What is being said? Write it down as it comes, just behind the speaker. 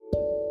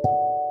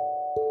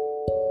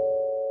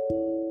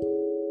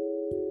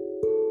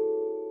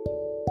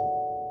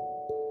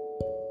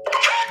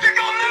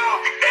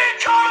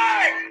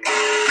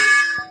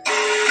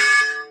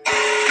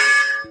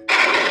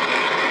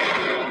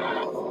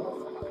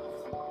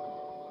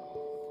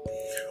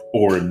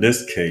Or in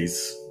this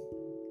case,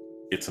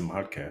 it's a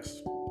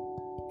podcast.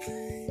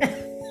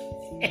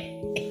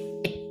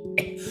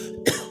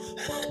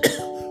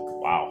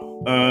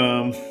 Wow.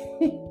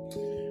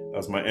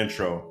 That's my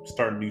intro.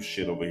 Starting new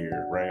shit over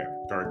here, right?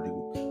 Starting to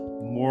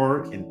do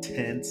more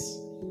intense,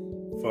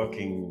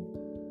 fucking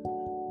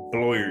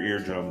blow your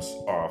eardrums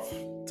off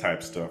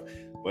type stuff.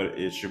 But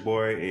it's your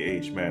boy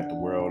AH Mad at the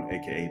World,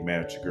 aka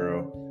Mad at Your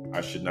Girl. I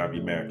should not be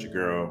mad at your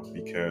girl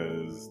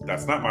because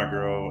that's not my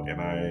girl,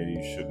 and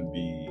I shouldn't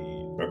be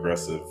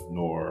aggressive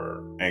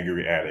nor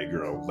angry at a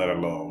girl, let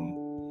alone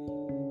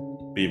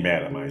be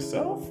mad at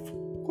myself?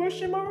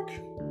 Question mark.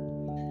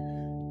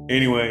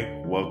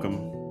 Anyway,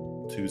 welcome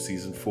to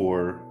season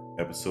 4,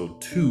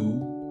 episode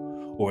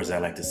 2, or as I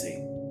like to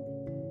say,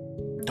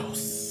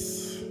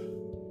 dos,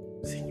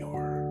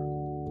 senor.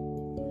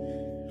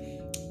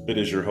 It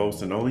is your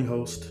host and only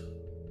host,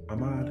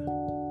 Ahmad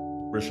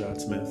Rashad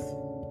Smith.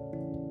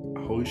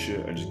 Holy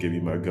shit, I just gave you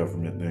my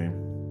government name.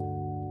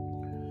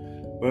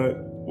 But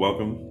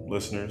welcome,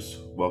 listeners.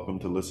 Welcome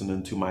to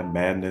listening to my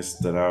madness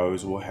that I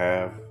always will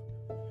have.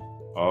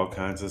 All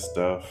kinds of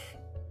stuff.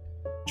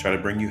 Try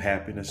to bring you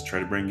happiness, try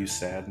to bring you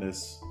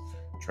sadness,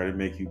 try to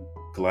make you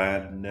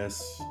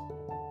gladness.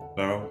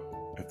 No,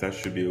 if that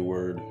should be a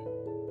word,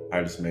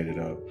 I just made it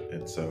up.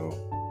 And so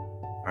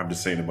I'm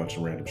just saying a bunch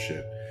of random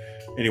shit.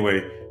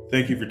 Anyway,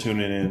 thank you for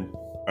tuning in.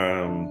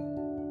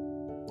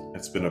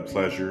 It's been a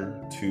pleasure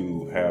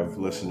to have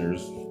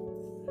listeners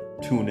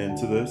tune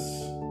into this.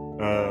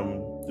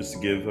 Just to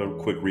give a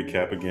quick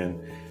recap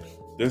again,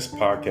 this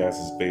podcast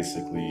is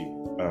basically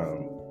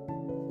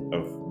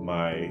of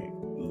my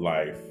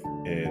life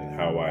and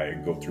how I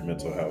go through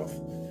mental health.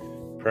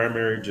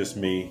 Primary, just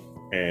me,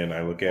 and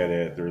I look at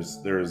it. There's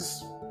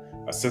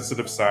a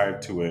sensitive side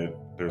to it.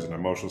 There's an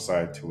emotional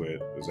side to it.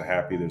 There's a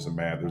happy, there's a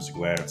mad, there's a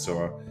glad.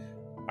 So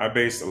I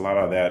base a lot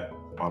of that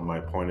on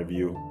my point of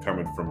view,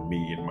 coming from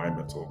me and my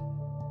mental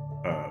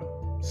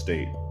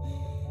state.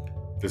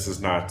 This is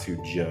not to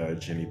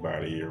judge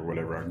anybody or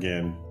whatever.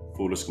 Again,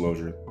 full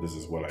disclosure, this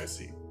is what I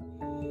see.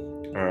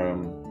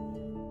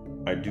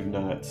 I do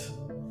not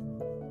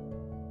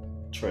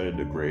try to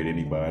degrade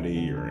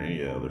anybody or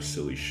any other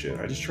silly shit.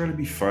 I just try to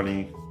be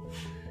funny.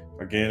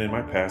 Again, in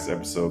my past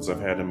episodes, I've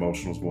had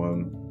emotional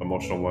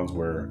ones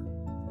where,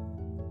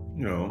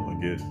 you know, I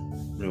get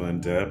real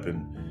in depth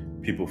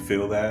and people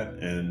feel that,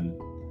 and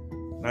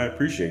I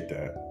appreciate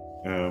that.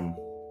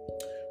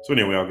 So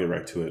anyway, I'll get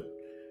right to it.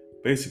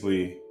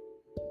 Basically,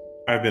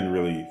 I've been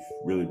really,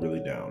 really,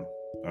 really down,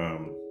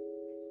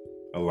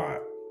 a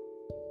lot,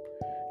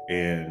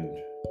 and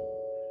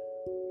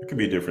it could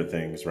be different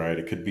things, right?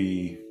 It could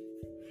be.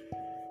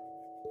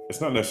 It's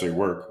not necessarily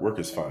work. Work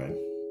is fine.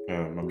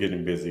 I'm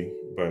getting busy,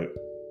 but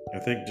I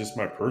think just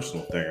my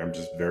personal thing, I'm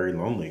just very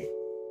lonely.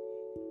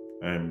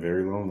 I am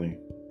very lonely.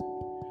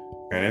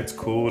 And it's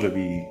cool to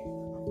be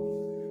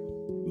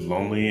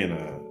lonely in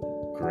a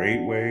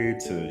great way,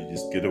 to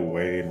just get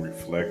away and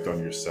reflect on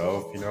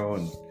yourself, you know,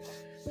 and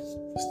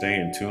stay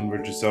in tune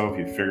with yourself.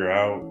 You figure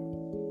out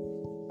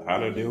how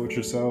to deal with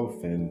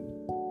yourself, and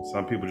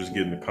some people just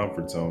get in the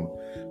comfort zone.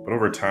 But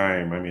over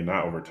time, I mean,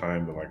 not over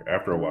time, but like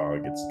after a while,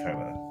 it gets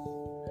kind of,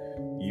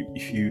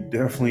 you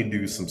definitely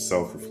do some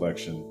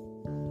self-reflection,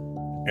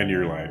 and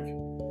you're like,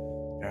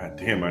 God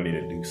damn, I need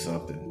to do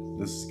something.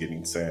 This is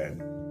getting sad.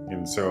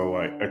 And so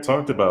I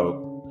talked about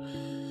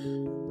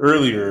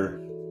earlier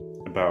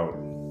about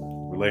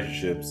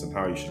relationships and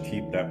how you should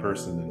keep that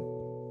person and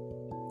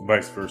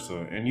vice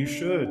versa. And you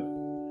should.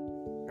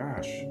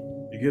 Gosh,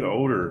 you get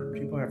older,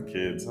 people have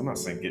kids. I'm not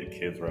saying get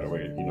kids right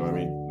away, you know what I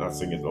mean? Not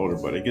saying get older,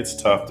 but it gets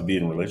tough to be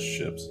in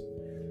relationships.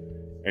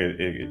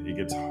 It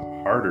gets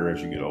harder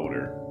as you get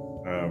older.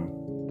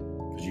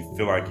 Because you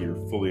feel like you're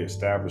fully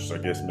established, I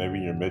guess maybe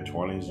in your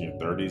mid-20s and your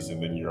 30s,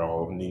 and then you're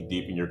all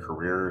knee-deep in your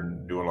career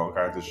and doing all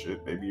kinds of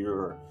shit. Maybe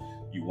you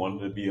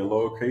wanted to be a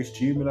lowercase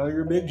G, but now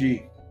you're a big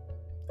G.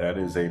 That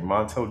is a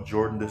Montel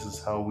Jordan, This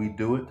Is How We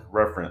Do It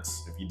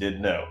reference, if you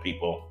didn't know,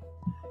 people.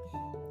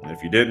 And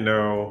if you didn't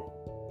know,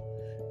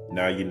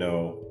 now you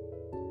know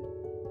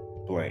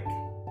blank.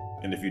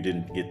 And if you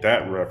didn't get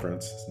that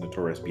reference, it's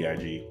Notorious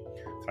B.I.G.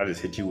 I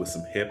just hit you with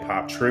some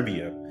hip-hop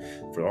trivia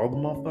for all the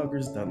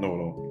motherfuckers that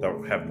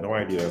have no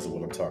idea as to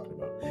what I'm talking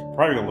about. You're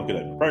probably gonna look it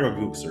up. You're probably gonna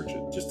Google search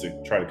it just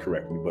to try to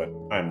correct me, but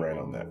I'm right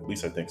on that. At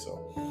least I think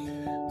so.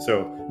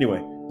 So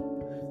anyway,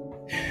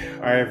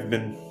 I have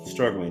been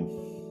struggling.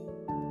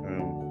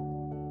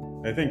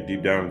 I think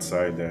deep down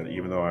inside that,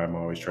 even though I'm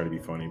always trying to be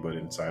funny, but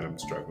inside I'm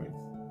struggling.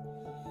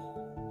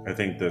 I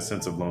think the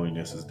sense of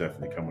loneliness is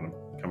definitely coming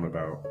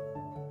about.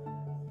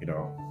 You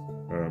know,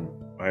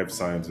 I have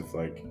signs of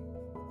like,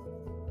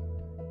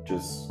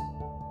 just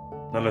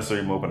not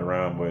necessarily moping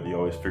around, but you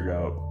always figure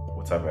out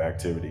what type of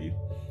activity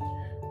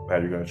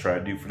that you're going to try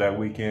to do for that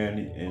weekend,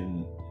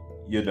 and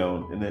you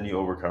don't, and then you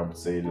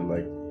overcompensate and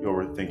like you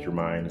overthink your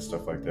mind and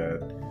stuff like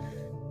that,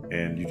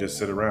 and you just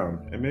sit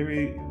around, and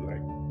maybe like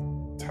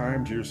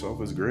time to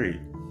yourself is great.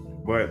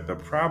 But the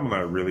problem I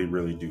really,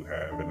 really do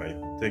have, and I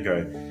think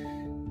I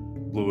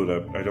blew it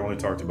up, I'd only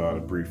talked about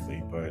it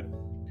briefly, but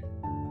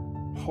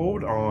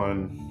hold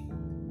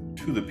on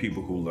to the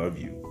people who love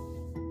you,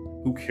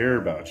 who care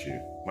about you.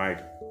 Like,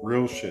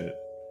 real shit.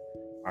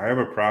 I have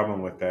a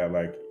problem with that.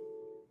 Like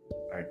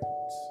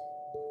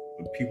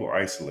when people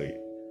isolate.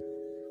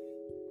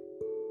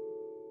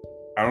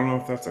 I don't know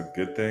if that's a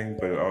good thing,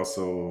 but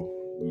also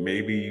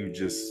maybe you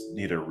just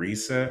need a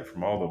reset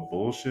from all the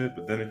bullshit.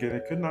 But then again,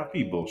 it could not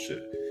be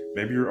bullshit.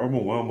 Maybe you're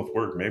overwhelmed with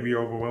work. Maybe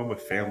you're overwhelmed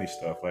with family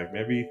stuff. Like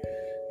maybe,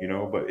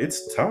 but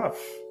it's tough.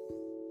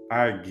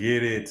 I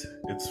get it.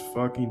 It's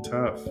fucking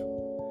tough.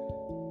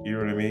 You know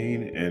what I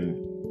mean?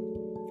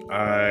 And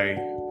I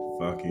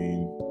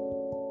fucking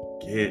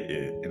get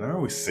it. And I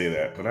always say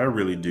that, but I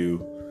really do.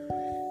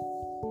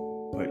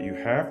 But you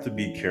have to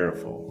be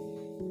careful.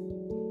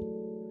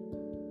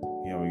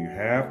 You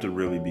have to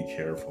really be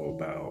careful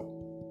about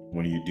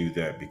when you do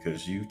that,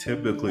 because you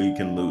typically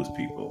can lose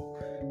people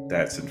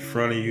that's in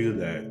front of you,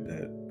 that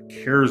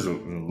cares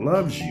and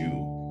loves you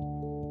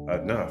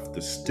enough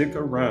to stick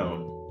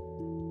around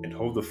and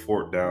hold the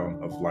fort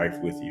down of life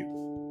with you.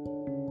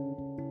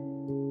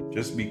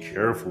 Just be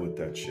careful with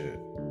that shit.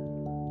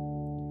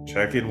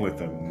 Check in with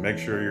them. Make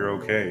sure you're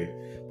okay.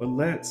 But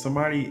let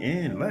somebody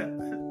in. Let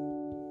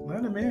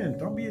them in.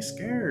 Don't be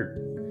scared.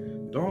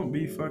 Don't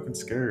be fucking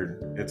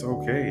scared. It's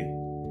okay.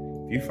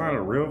 If you find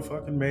a real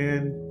fucking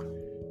man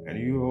and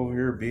you over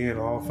here being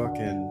all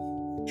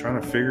fucking trying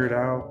to figure it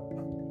out,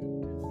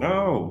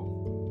 no.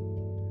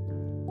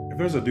 If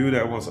there's a dude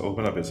that wants to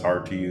open up his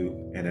heart to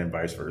you, and then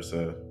vice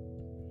versa, it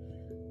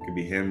could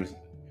be him,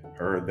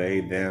 her, they,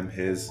 them,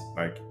 his,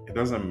 like, it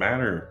doesn't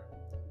matter.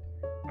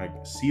 Like,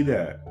 see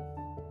that.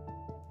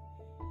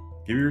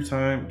 Give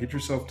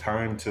yourself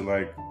time to,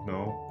 like,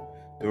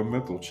 do a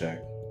mental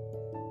check.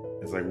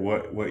 It's like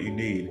what you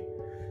need.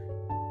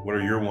 What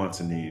are your wants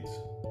and needs?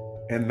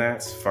 And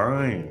that's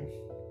fine.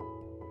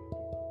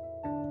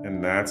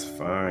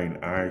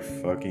 I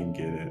fucking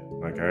get it.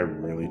 Like, I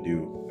really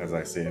do, as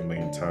I say a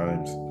million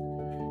times.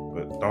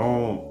 But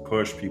don't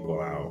push people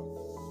out.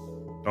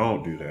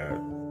 Don't do that.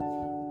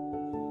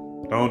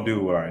 Don't do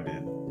what I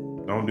did.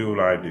 Don't do what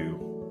I do.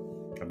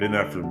 I did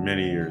that for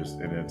many years,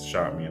 and it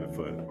shot me in the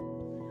foot.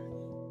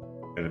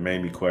 And it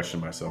made me question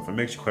myself. It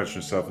makes you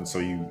question yourself, and so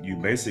you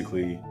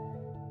basically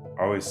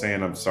always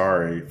saying I'm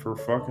sorry for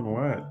fucking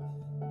what?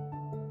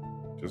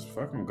 Just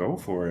fucking go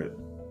for it.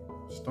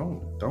 Just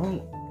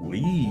don't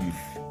leave.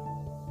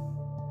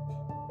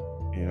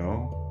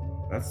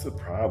 That's the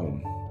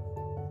problem.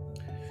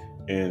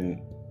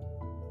 And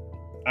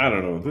I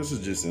don't know, this is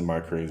just in my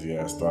crazy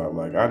ass thought.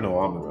 Like, I know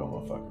I'm the real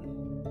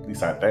motherfucker. At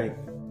least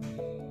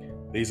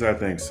I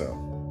think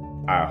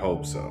so. I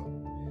hope so.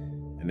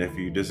 And if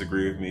you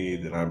disagree with me,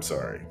 then I'm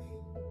sorry.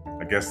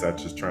 I guess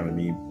that's just trying to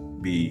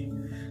be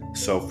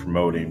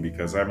self-promoting,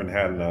 because I haven't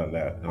had none of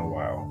that in a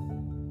while.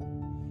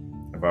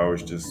 I've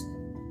always just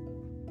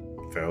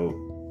felt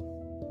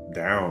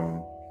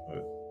down,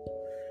 but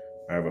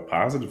I have a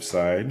positive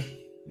side.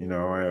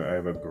 I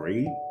have a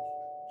great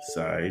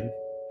side.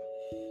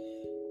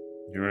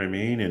 You know what I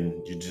mean? And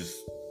you just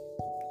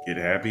get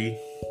happy.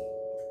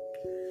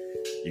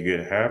 You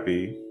get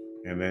happy,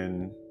 and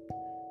then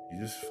you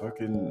just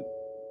fucking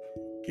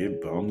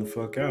get bummed the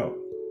fuck out.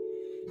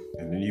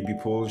 And then you be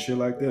pulling shit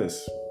like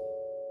this.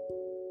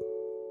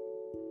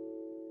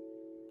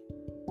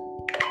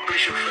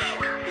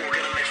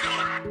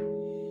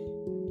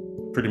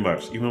 Pretty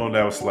much. Even though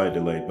that was slightly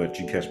delayed, but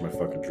you catch my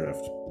fucking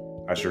drift.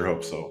 I sure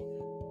hope so.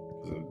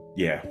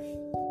 Yeah, it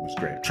was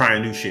great.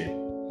 Trying new shit.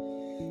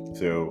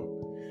 So,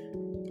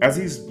 as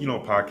these,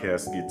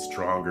 podcasts get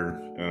stronger,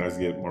 and as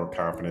I get more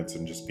confidence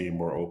and just being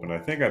more open, I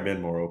think I've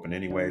been more open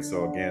anyway.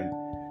 So again,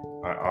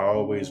 I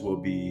always will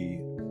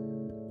be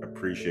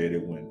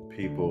appreciated when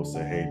people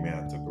say, "Hey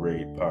man, it's a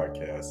great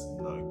podcast."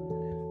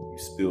 You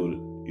spilled,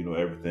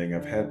 everything.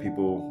 I've had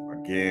people,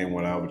 again,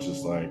 when I was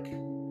just like,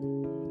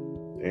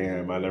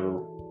 damn, I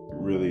never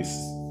really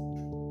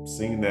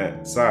seen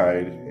that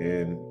side,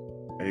 and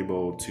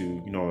able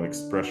to,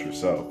 express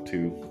yourself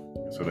too.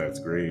 So that's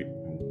great.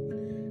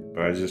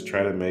 But I just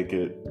try to make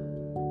it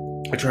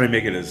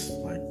as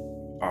like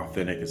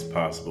authentic as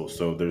possible.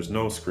 So there's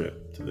no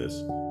script to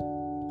this.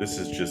 This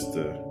is just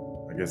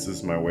I guess this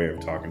is my way of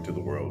talking to the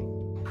world.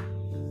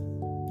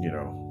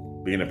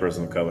 Being a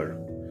person of color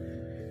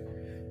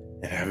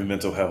and having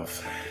mental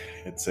health.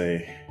 It's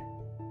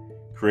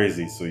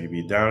crazy. So you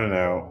be down and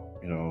out,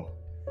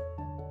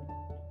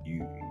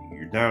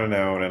 you're down and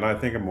out, and I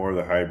think I'm more of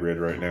the hybrid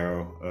right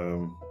now.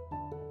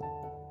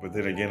 But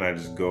then again, I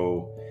just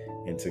go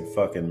into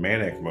fucking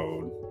manic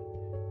mode,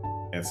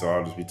 and so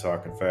I'll just be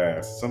talking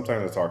fast.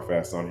 Sometimes I talk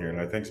fast on here,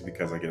 and I think it's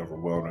because I get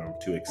overwhelmed and I'm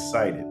too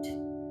excited.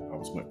 I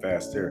almost went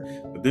fast there,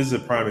 but this is a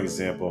prime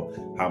example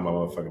how my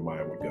motherfucking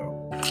mind would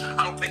go.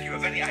 I don't think you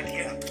have any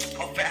idea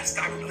how fast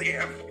I really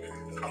am.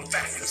 I'm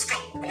fast as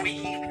fuck,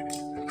 boy.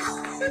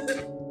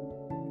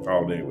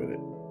 All day with it.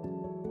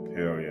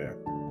 Hell yeah.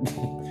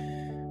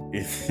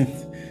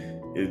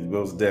 It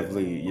most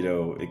definitely,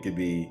 it could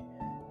be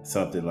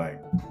something like,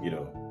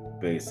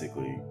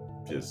 basically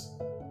just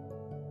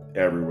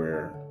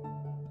everywhere,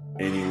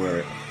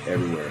 anywhere,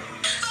 everywhere.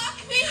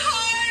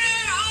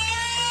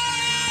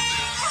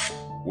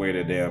 Wait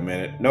a damn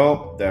minute.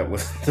 Nope, that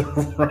was the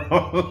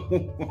wrong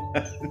one.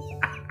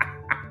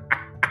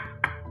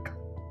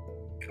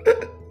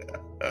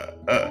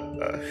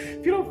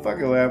 If you don't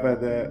fucking laugh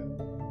at that,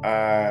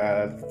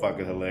 that's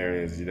fucking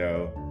hilarious, you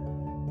know.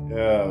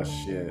 Oh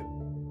shit.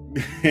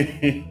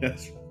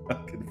 That's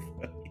fucking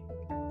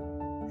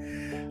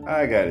funny.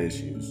 I got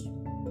issues.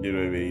 You know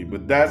what I mean?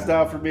 But that's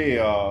not for me,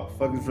 y'all.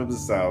 Fucking from the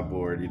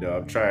soundboard, you know.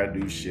 I'm trying to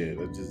do shit.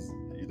 I'm just,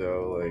 you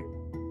know, like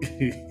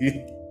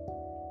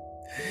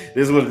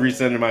this was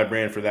resetting my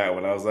brain for that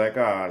one. I was like,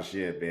 oh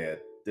shit, man.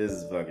 This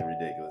is fucking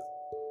ridiculous.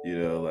 You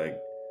know, like,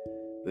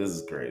 this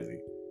is crazy.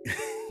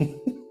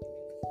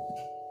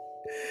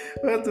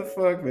 What the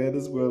fuck, man?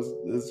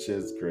 This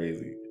shit's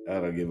crazy. I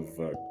don't give a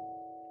fuck.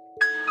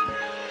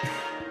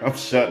 I'm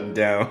shutting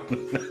down.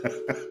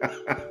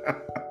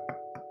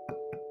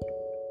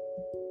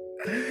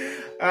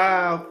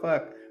 Ah,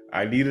 fuck.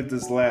 I needed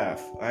this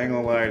laugh. I ain't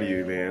gonna lie to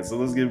you, man. So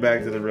let's get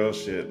back to the real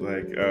shit.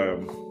 Like,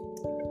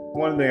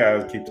 one thing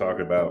I keep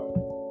talking about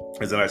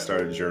is that I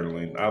started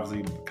journaling.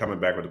 Obviously, coming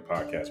back with the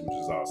podcast, which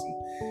is awesome.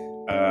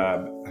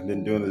 I've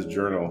been doing this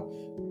journal.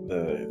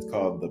 It's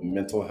called the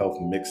Mental Health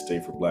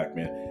Mixtape for Black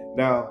Men.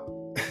 Now,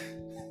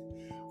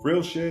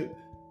 real shit.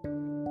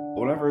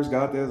 When I first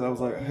got this, I was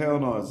like, hell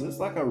no, is this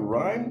like a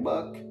rhyme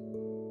book?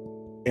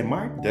 Am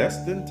I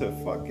destined to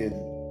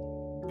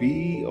fucking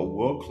be a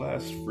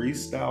world-class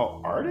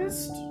freestyle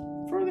artist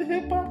for the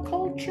hip-hop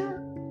culture?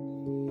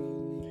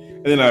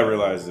 And then I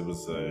realized it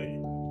was a,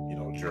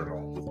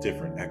 journal with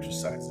different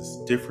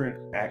exercises,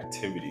 different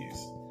activities.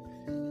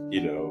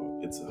 You know,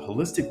 it's a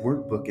holistic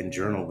workbook and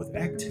journal with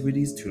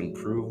activities to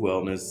improve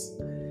wellness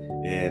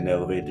and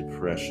elevate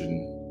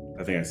depression.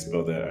 I think I said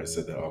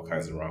that all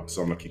kinds of wrong,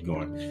 so I'm gonna keep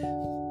going.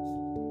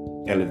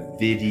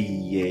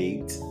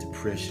 Alleviate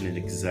depression and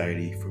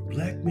anxiety for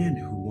Black men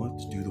who want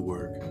to do the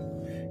work.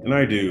 And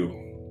I do.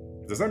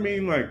 Does that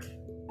mean, like,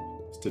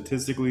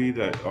 statistically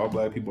that all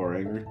Black people are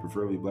angry,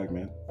 preferably Black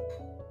men?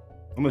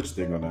 I'll let you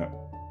think on that.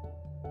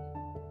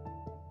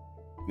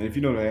 And if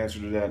you know the answer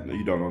to that,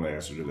 you don't know the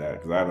answer to that,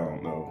 because I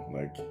don't know.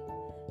 Like,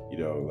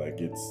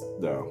 it's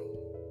no.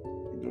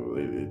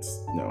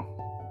 It's no.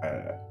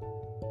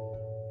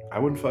 I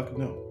wouldn't fucking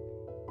know.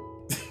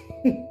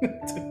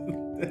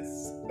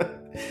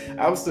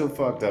 I'm still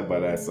fucked up by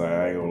that side.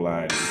 I ain't gonna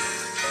lie to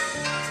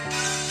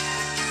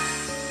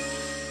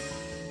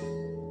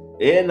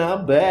you. And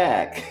I'm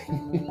back.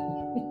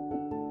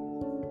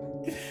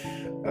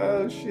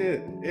 Oh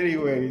shit.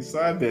 Anyway,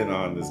 so I've been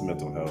on this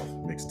mental health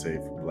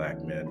mixtape for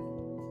Black men.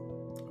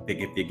 Pick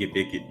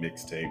it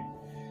mixtape.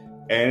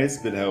 And it's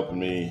been helping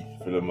me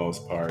for the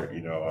most part.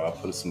 You know, I'll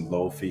put some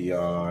lo-fi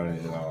on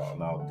and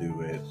I'll do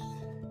it.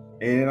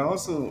 And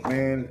also,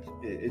 man,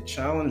 it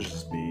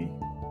challenges me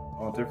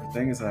on different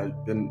things.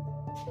 I've been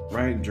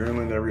writing,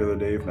 journaling every other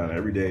day, if not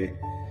every day.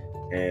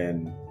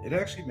 And it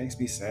actually makes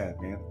me sad,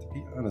 man, to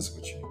be honest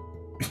with you.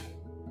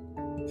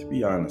 To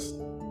be honest.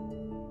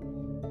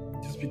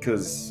 Just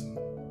because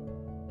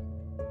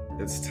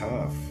it's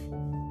tough.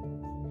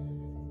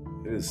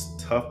 It is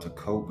tough to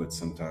cope with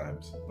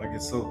sometimes. Like,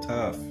 it's so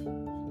tough.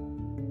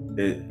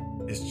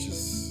 It's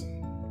just,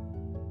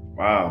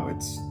 wow,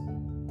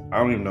 I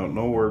don't even know,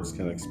 no words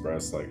can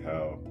express like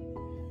how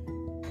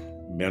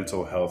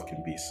mental health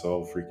can be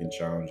so freaking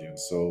challenging and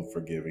so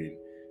forgiving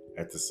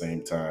at the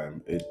same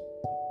time. It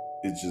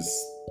just,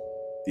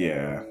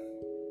 yeah.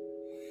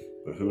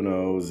 But who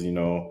knows,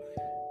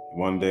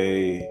 one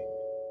day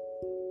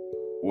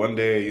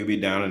you'll be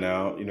down and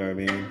out, you know what I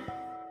mean?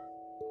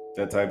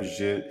 That type of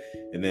shit.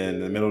 And then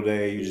in the middle of the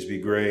day, you just be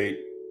great.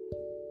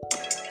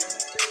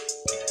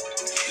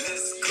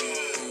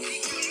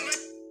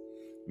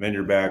 And then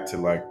you're back to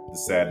like the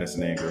sadness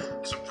and anger.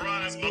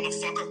 Surprise,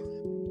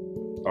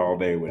 motherfucker. All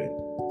day with it.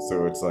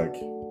 So it's like,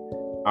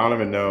 I don't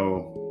even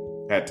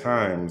know at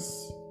times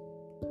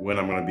when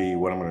I'm going to be,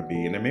 what I'm going to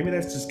be. And then maybe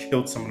that's just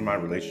killed some of my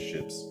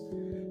relationships.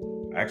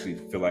 I actually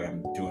feel like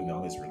I'm doing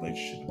all this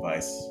relationship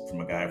advice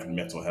from a guy from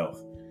mental health.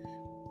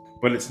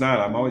 But it's not.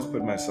 I'm always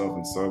putting myself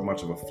in so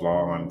much of a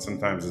flaw, and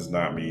sometimes it's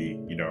not me.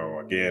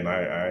 Again,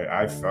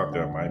 I fucked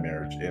up my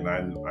marriage, and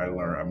I'm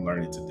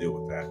learning to deal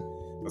with that.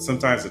 But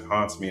sometimes it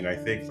haunts me, and I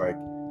think like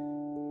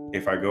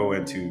if I go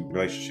into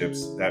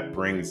relationships, that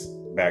brings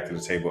back to the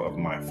table of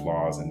my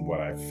flaws and what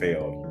I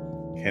failed.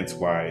 Hence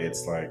why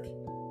it's like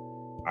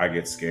I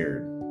get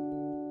scared.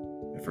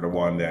 And for the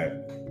one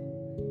that,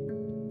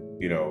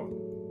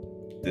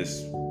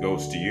 this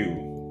goes to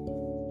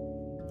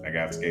you, I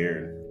got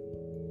scared.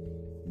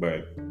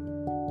 But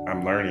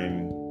I'm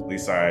learning, at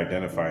least I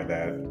identify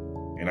that,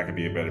 and I can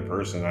be a better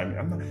person.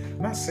 I'm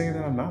not saying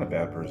that I'm not a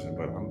bad person,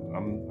 but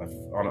I'm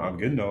on a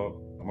good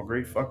note, I'm a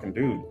great fucking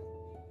dude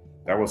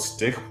that will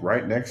stick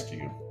right next to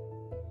you.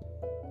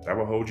 That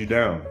will hold you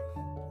down.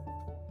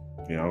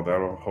 That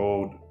will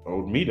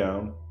hold me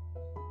down,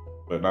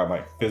 but not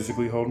like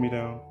physically hold me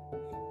down.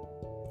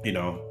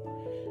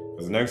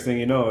 Because the next thing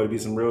you know, it'll be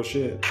some real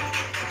shit.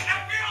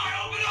 FBI,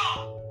 open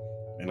up!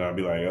 And I'll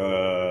be like,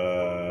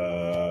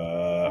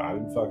 I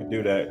didn't fucking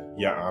do that,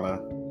 Your Honor.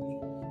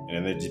 And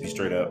then they'd just be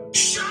straight up.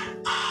 Shut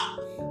up!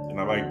 And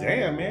I'm like,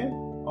 damn, man,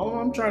 all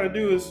I'm trying to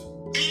do is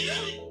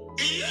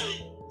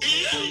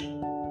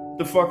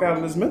the fuck out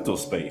of this mental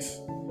space.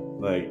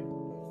 Like,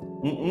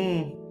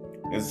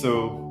 And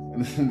so,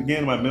 and then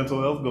again, my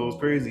mental health goes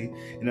crazy,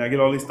 and I get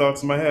all these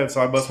thoughts in my head,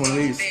 so I bust one of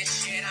these.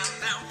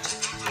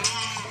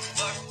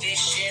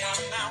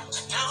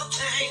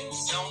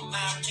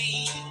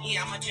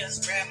 I'ma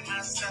just grab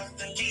myself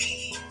and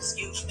leave.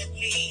 Excuse me,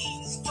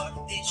 please.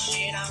 Fuck this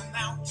shit, I'm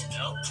out.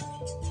 No.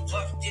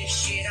 Fuck this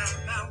shit,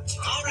 I'm out.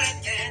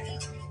 Alright then.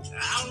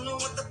 I don't know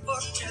what the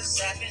fuck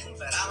just happened,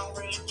 but I don't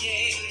really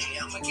care.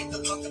 I'ma get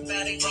the fuck up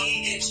out of here.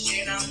 Fuck this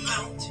shit, I'm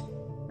out.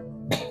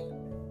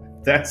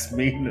 That's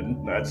me in a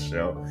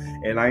nutshell.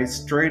 And I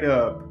straight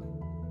up,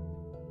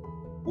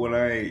 when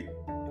I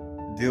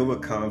deal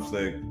with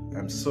conflict,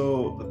 I'm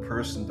so the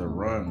person to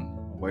run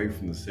away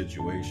from the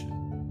situation.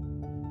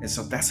 And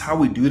so that's how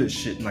we do this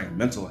shit in like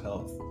mental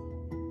health.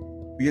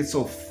 We get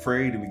so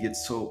afraid and we get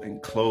so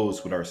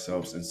enclosed with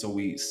ourselves. And so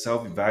we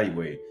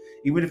self-evaluate.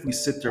 Even if we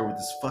sit there with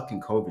this fucking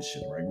COVID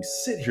shit, right? We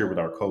sit here with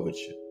our COVID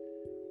shit.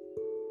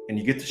 And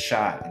you get the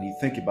shot and you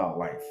think about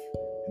life.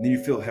 And then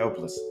you feel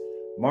helpless.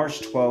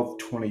 March 12,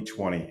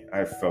 2020,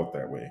 I felt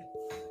that way.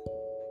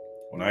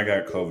 When I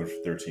got COVID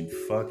for 13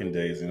 fucking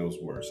days and it was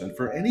worse. And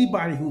for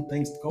anybody who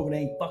thinks COVID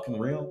ain't fucking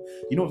real,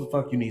 you know what the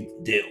fuck you need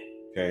to do,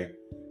 okay?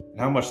 And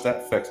how much that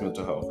affects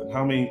mental health, and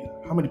how many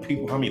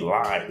people, how many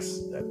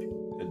lives that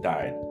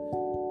died.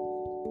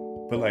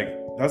 But like,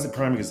 that's a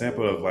prime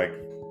example of like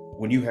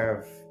when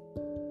you're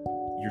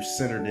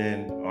centered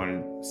in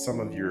on some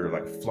of your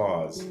like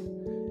flaws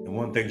and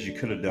one things you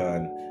could have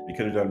done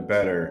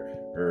better,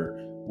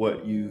 or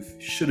what you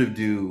should have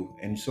do,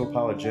 and you're so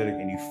apologetic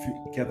and you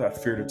get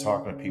that fear to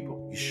talk to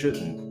people. You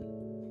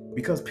shouldn't,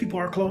 because people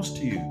are close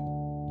to you.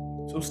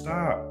 So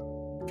stop.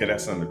 Okay,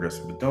 that sounds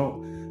aggressive, but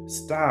don't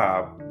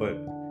stop,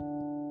 but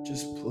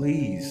just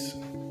please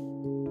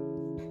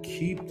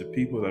keep the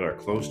people that are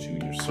close to you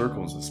in your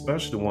circles,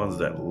 especially the ones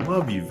that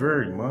love you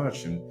very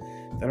much and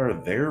that are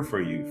there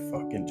for you.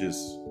 Fucking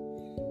just,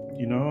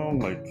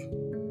 like,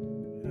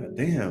 God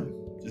damn,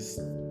 just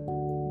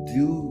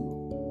do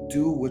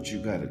what you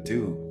gotta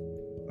do.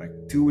 Like,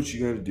 do what you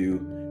gotta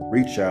do.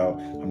 Reach out.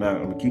 I'm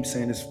gonna keep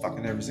saying this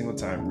fucking every single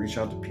time. Reach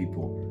out to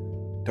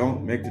people.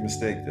 Don't make the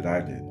mistake that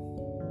I did.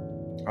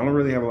 I don't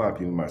really have a lot of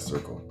people in my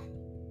circle.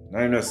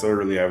 Not even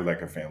necessarily have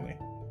like a family.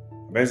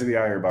 I'm basically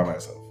out here by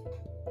myself.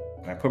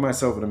 And I put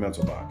myself in a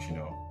mental box,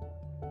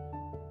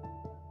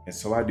 And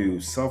so I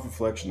do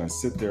self-reflection. I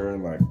sit there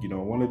and like,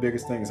 one of the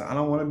biggest things, I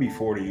don't want to be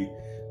 40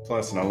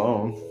 plus and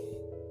alone.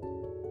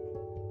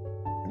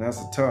 And that's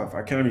tough.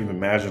 I can't even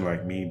imagine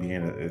like me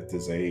being at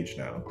this age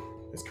now.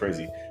 It's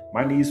crazy.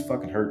 My knees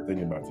fucking hurt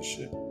thinking about this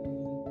shit.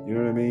 You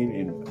know what I mean?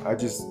 And I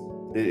just,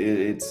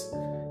 it's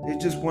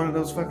just one of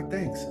those fucking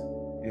things,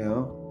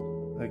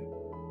 Like,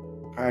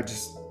 I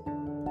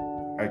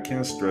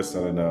can't stress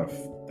that enough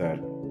that,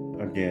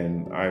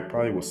 again, I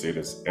probably will say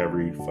this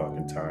every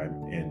fucking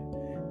time in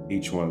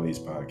each one of these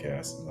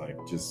podcasts. Like,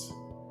 just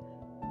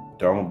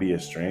don't be a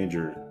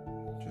stranger.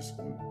 Just,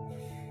 I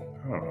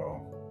don't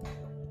know.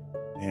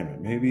 Damn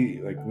it.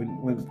 Maybe, like,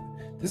 when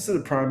this is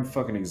a prime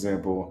fucking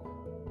example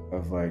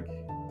of, like,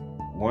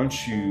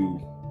 once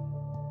you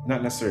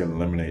not necessarily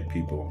eliminate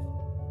people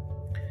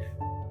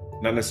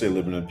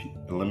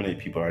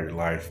out of your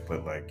life,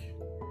 but, like,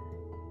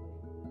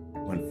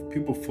 when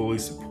people fully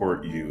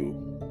support you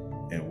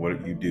and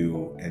what you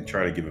do and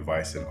try to give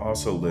advice and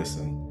also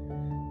listen,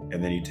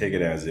 and then you take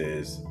it as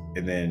is,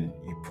 and then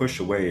you push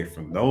away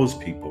from those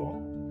people,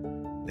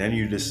 then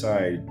you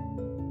decide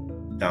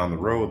down the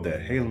road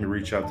that, hey, let me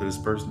reach out to this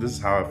person. This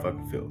is how it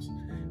fucking feels.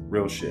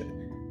 Real shit.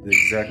 This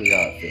is exactly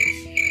how it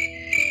feels.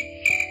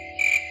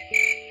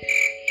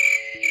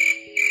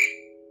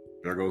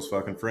 There goes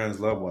fucking friends,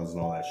 loved ones,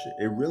 and all that shit.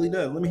 It really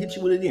does. Let me hit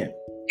you with it again.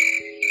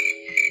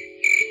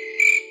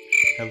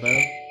 Hello?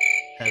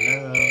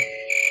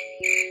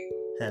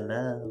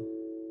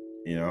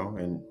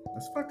 And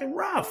it's fucking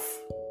rough.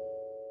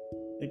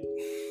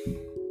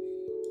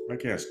 I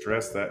can't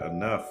stress that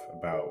enough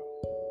about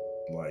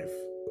life.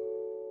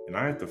 And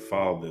I have to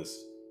follow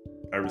this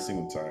every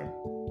single time.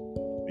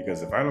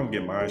 Because if I don't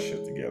get my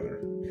shit together,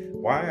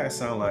 why I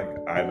sound like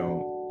I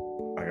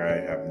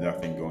have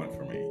nothing going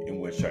for me, in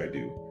which I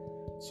do.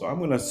 So I'm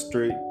gonna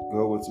straight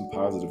go with some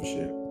positive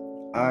shit.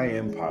 I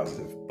am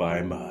positive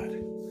by mud.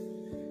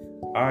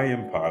 I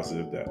am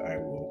positive that I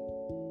will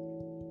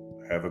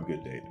have a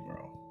good day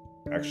tomorrow.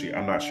 Actually,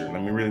 I'm not sure.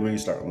 Let me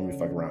start. Let me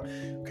fuck around.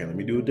 Okay, let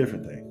me do a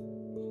different thing.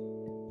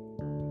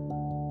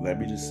 Let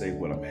me just say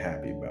what I'm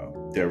happy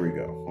about. There we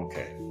go.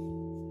 Okay.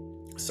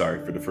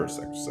 Sorry for the first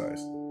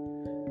exercise.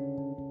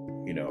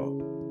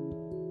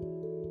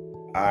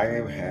 I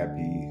am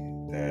happy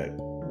that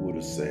we'll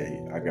just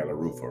say I got a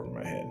roof over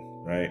my head,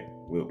 right?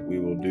 We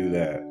will do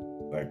that.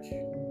 Like,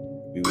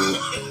 we will.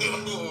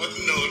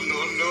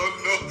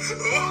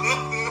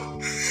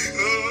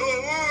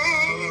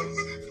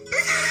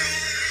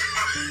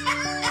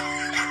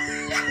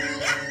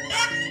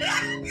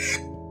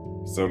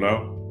 So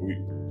no,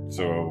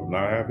 so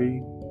not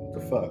happy? What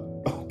the fuck?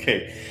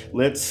 Okay,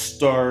 let's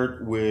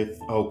start with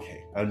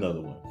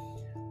another one.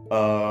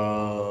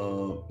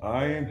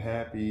 I am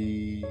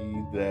happy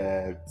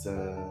that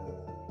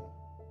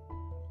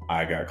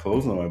I got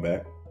clothes on my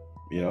back.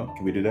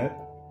 Can we do that?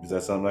 Is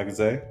that something I can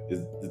say?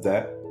 Does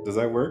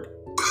that work?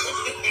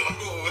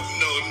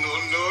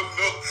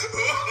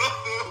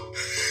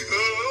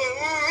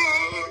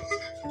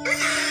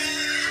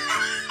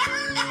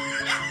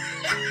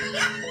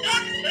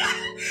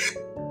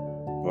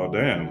 Well,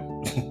 damn.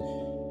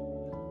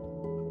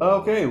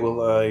 Okay,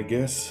 well, I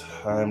guess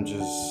I'm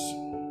just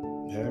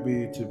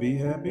happy to be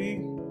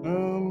happy.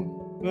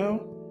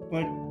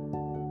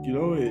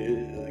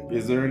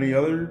 Is there any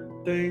other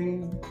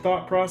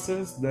thought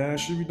process that I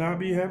should not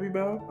be happy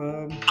about?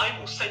 I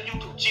will send you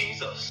to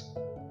Jesus.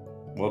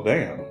 Well,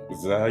 damn.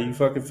 Is that how you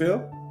fucking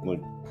feel?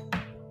 Like,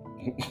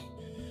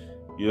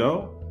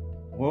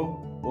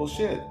 well,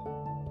 shit.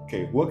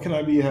 Okay, what can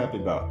I be happy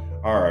about?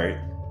 All right,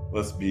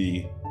 let's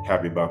be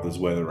happy about this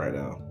weather right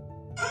now.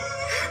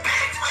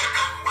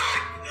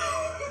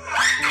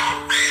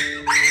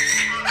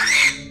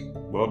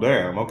 Well,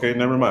 damn. Okay,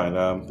 never mind.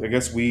 I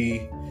guess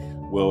we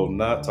will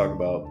not talk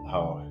about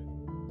how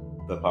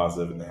the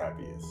positive and the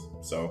happy is.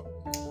 So,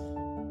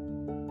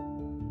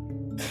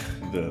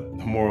 the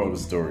moral of the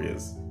story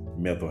is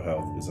mental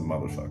health is a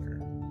motherfucker.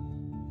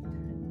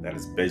 That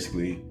is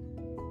basically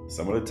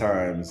some of the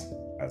times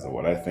as of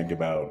what I think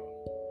about,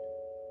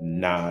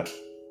 not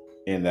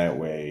in that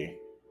way,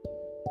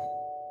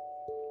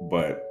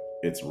 but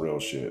it's real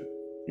shit.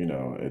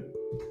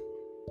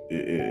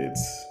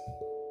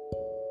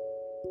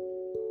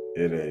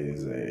 It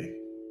is a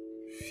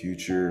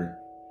future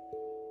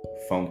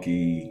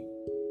funky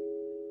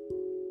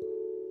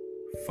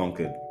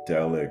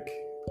funkadelic.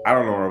 I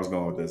don't know where I was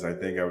going with this. I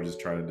think I was just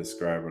trying to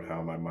describe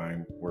how my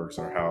mind works,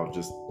 or how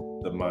just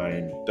the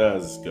mind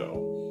does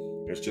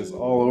go. It's just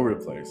all over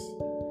the place.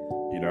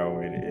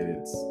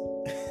 It's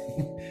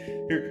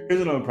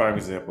here's another prime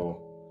example.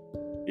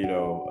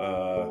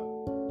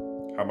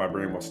 How my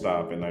brain will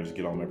stop and I just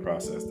get on my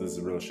process. This is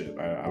real shit.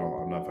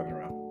 I'm not fucking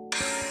around.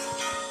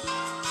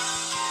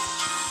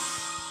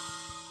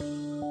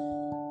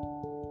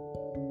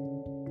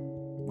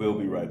 We'll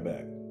be right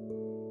back.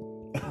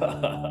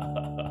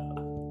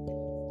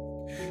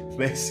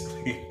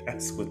 Basically,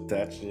 that's what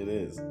that shit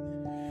is.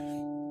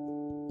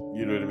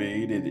 You know what I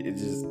mean?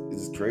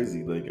 It's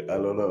crazy. Like, I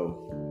don't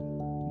know.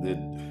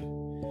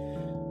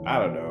 I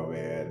don't know,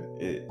 man.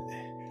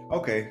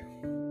 Okay.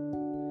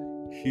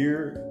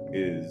 Here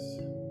is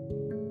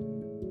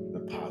the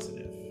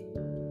positive.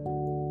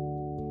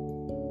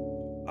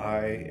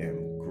 I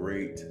am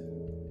great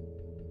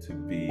to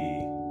be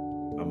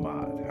a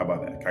mod. How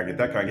about that? Can I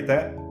get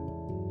that?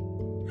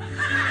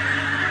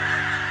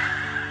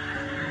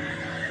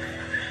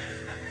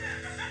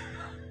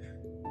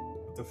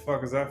 What the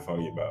fuck is that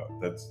funny about?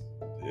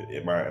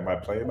 Am I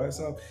playing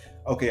myself?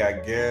 Okay, I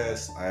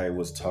guess I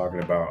was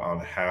talking about on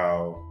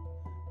how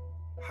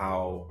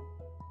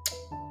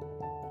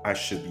I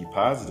should be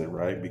positive,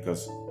 right?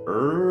 Because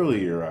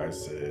earlier I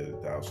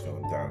said that I was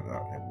feeling down and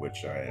out, and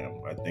which I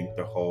am. I think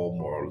the whole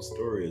moral of the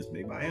story is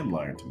maybe I am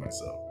lying to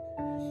myself.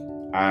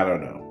 I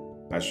don't know.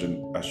 I should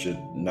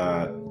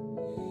not.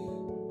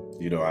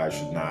 I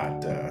should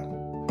not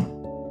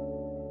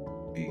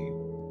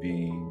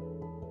be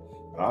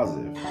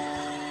positive. You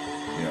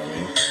know what I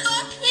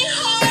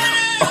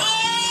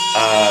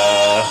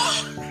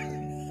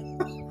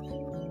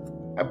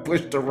mean? I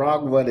pushed the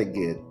wrong one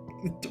again.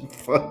 Get the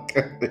fuck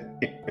out of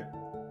here.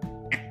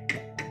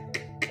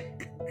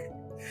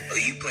 Oh,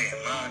 you playing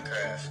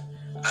Minecraft?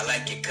 I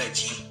like it,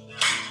 Kudgy.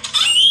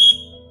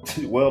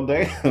 Well,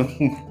 damn.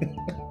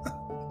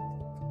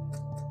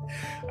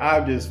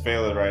 I'm just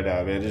failing right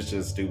now, man. It's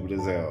just stupid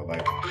as hell.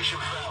 Like, I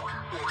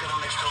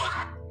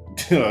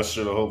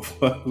should have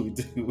hoped we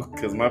do,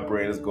 because my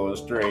brain is going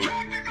straight.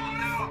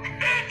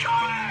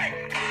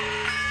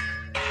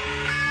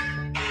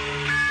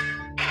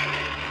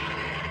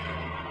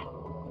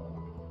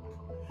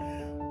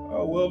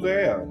 Oh, well,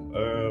 damn.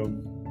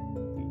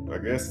 I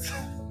guess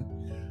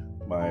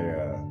my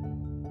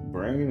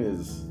brain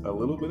is a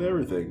little bit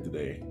everything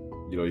today.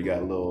 You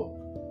got a little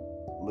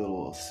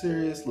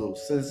serious, little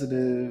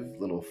sensitive,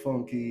 little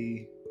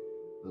funky,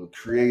 little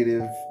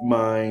creative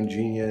mind,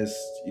 genius.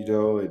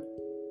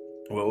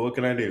 Well, what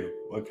can I do?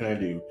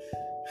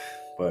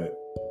 But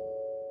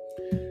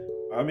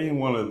I mean,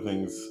 one of the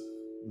things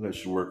that I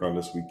should work on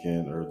this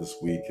weekend or this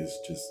week is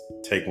just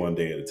take one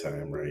day at a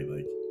time, right?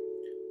 Like,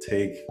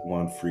 take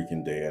one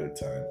freaking day at a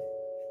time.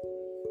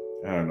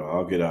 I don't know.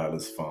 I'll get out of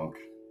this funk.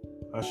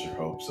 I sure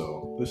hope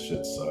so. This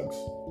shit sucks.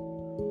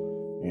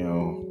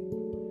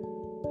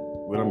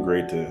 But I'm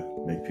great to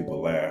make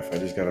people laugh. I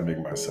just gotta make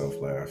myself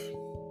laugh.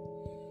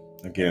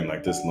 Again,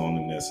 like, this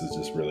loneliness is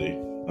just really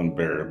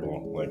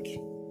unbearable. Like,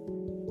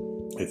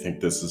 I think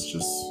this is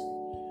just,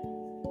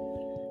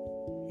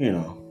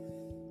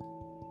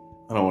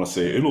 I don't want to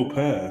say it'll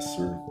pass,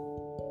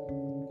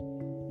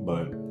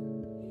 but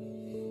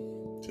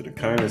to the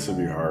kindness of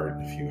your heart,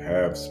 if you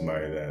have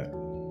somebody that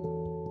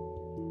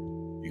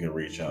you can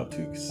reach out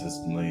to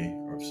consistently,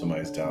 or if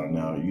somebody's down and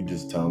out, you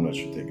just tell them that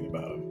you're thinking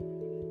about them,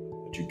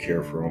 that you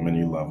care for them and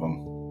you love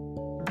them.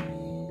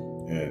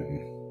 And,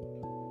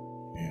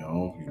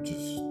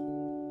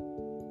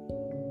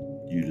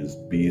 you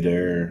just be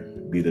there,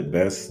 be the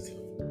best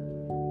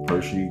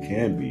person you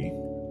can be.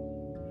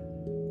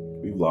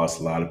 We've lost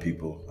a lot of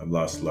people. I've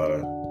lost a lot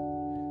of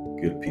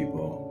good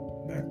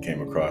people that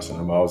came across, and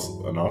I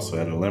also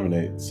had to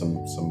eliminate some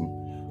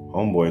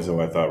homeboys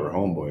who I thought were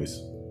homeboys,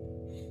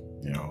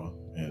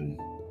 and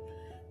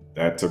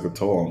that took a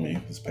toll on me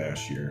this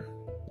past year.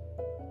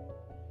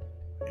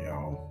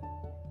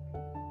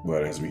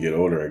 But as we get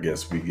older, I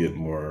guess we get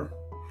more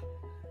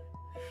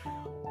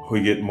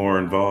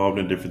involved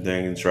in different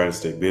things and try to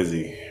stay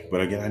busy.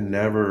 But again, I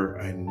never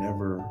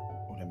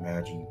would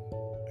imagine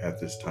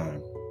at this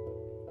time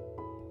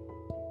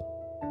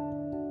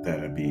that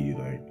it'd be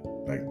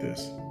like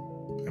this.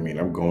 I mean,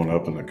 I'm going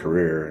up in the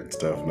career and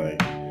stuff, and I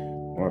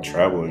want to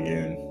travel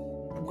again.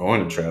 I'm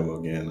going to travel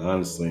again,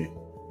 honestly.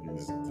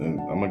 I'm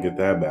going to get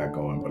that back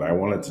going, but I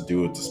wanted to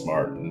do it the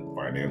smart and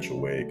financial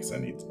way because I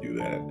need to do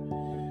that.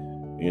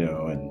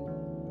 And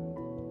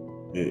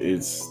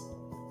it's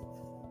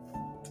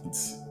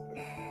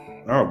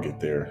I'll get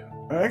there.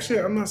 Actually,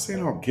 I'm not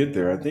saying I'll get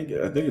there. I think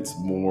it's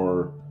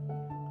more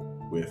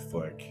with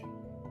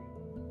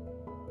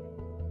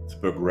it's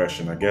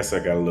progression. I guess I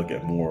got to look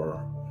at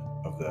more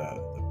of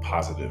the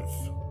positive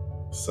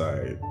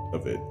side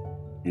of it,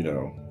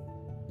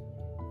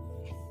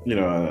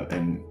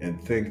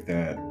 and think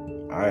that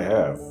I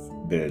have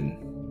been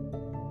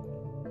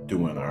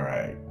doing all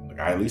right.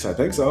 At least I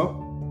think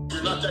so.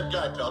 You're not that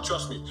guy, pal.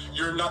 Trust me.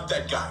 You're not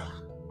that guy.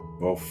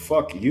 Well,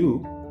 fuck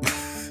you.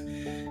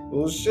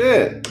 Well,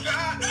 shit.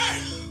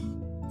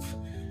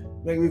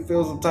 Make me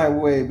feel some type of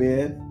way,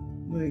 man.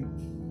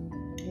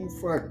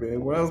 Fuck,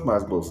 man. What else am I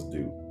supposed to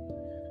do?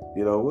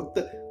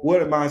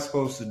 What am I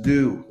supposed to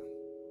do?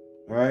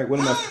 All right, what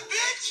am I?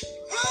 Bitch,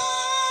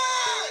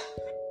 run!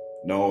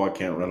 No, I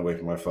can't run away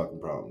from my fucking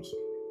problems.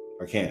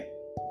 I can't.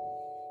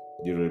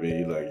 You know what I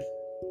mean?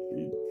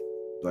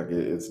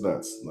 It's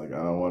nuts. I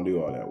don't want to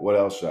do all that. What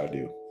else should I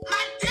do?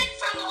 My dick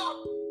fell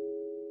off!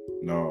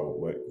 No,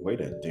 wait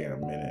a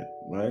damn minute,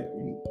 right?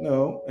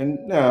 No, and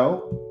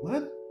now,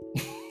 what?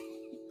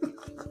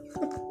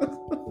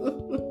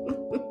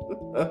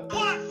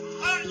 What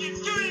are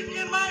you doing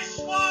in my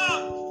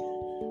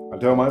swamp? I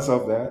tell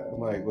myself that. I'm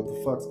like, what the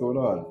fuck's going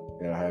on?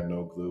 And I have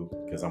no clue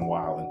because I'm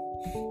wilding.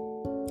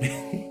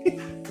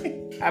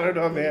 I don't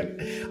know, man.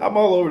 I'm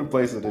all over the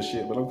place with this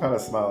shit, but I'm kind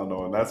of smiling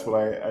knowing that's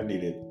what I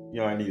needed.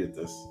 I needed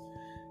this.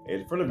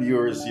 And for the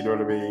viewers, you know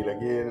what I mean?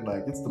 Again,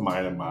 it's the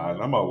Mind and Mod.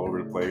 I'm all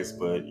over the place,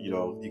 but you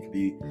could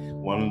be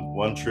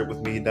one trip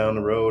with me down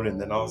the road, and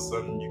then all of a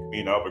sudden you could be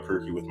in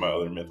Albuquerque with my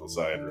other mental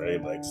side,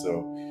 right?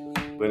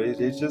 But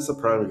it's just a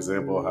prime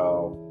example of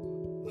how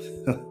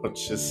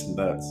just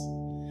nuts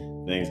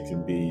things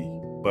can be.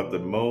 But the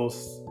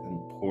most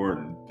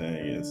important thing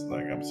is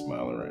I'm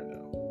smiling right now.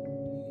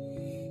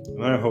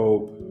 And I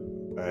hope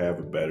I have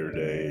a better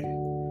day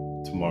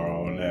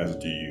tomorrow, and as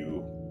do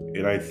you.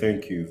 And I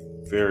thank you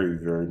very,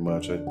 very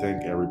much. I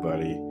thank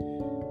everybody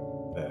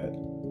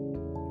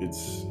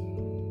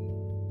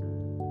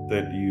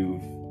that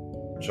you've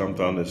jumped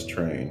on this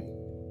train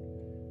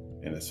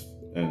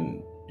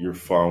and you're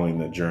following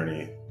the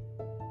journey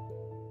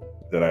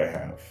that I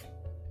have.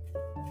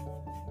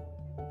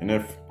 And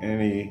if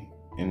any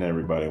and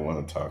everybody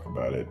want to talk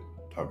about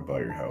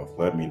your health,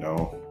 let me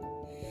know.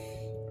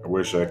 I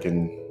wish I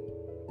can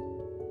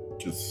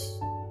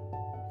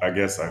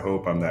I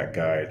hope I'm that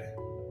guide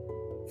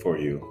for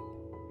you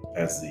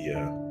as the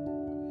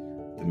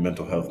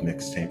mental health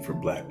mixtape for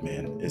black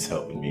men is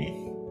helping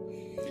me.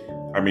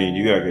 I mean,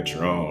 you gotta get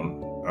your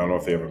own. I don't know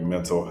if they have a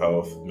mental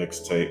health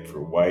mixtape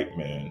for white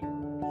men,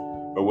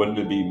 but wouldn't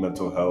it be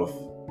mental health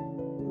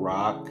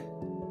rock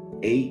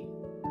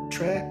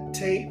 8-track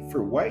tape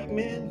for white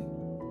men?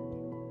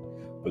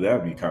 But that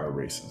would be kind of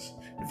racist.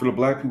 And for the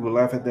black people to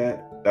laugh at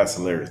that, that's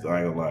hilarious.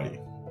 I ain't gonna lie to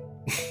you.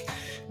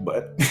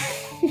 But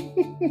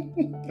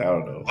I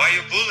don't know. Why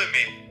you bullying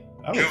me?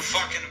 You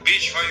fucking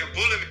bitch, why you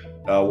bullying me?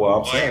 Well,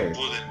 I'm Why sorry. you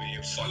bullying me,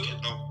 you fucking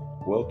no.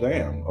 Well,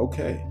 damn.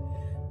 Okay.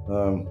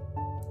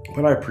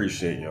 But I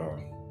appreciate y'all.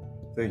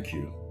 Thank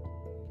you.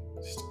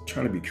 Just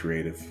trying to be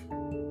creative.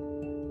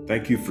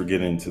 Thank you for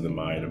getting into the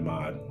Mind of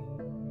Mod.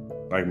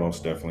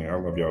 Most definitely. I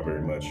love y'all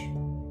very much.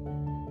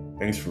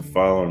 Thanks for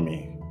following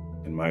me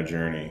in my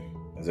journey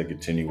as I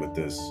continue with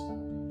this.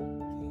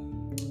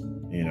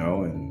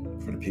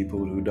 And for the people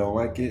who don't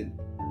like it,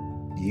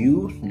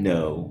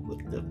 what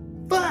the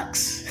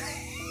fucks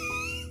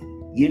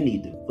you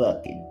need to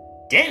fucking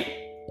do.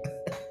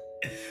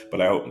 But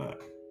I hope not.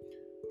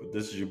 But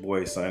this is your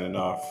boy signing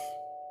off.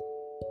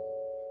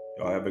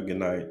 Y'all have a good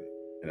night.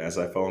 And as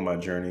I follow my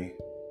journey,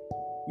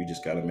 we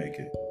just gotta make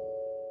it.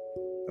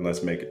 And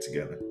let's make it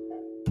together.